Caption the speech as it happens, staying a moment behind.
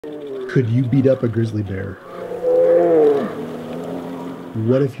Could you beat up a grizzly bear?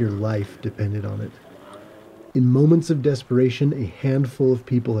 What if your life depended on it? In moments of desperation, a handful of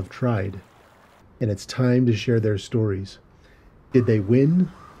people have tried, and it's time to share their stories. Did they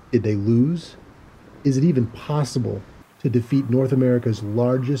win? Did they lose? Is it even possible to defeat North America's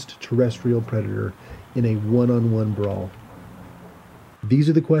largest terrestrial predator in a one-on-one brawl? These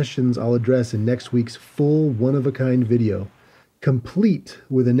are the questions I'll address in next week's full one-of-a-kind video, complete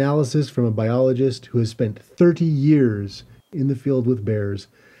with analysis from a biologist who has spent 30 years in the field with bears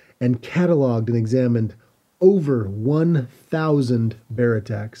and cataloged and examined over 1,000 bear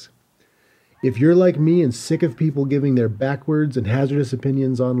attacks. If you're like me and sick of people giving their backwards and hazardous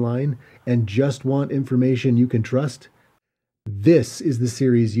opinions online and just want information you can trust, this is the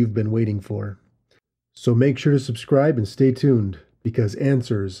series you've been waiting for. So make sure to subscribe and stay tuned, because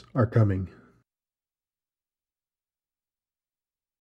answers are coming.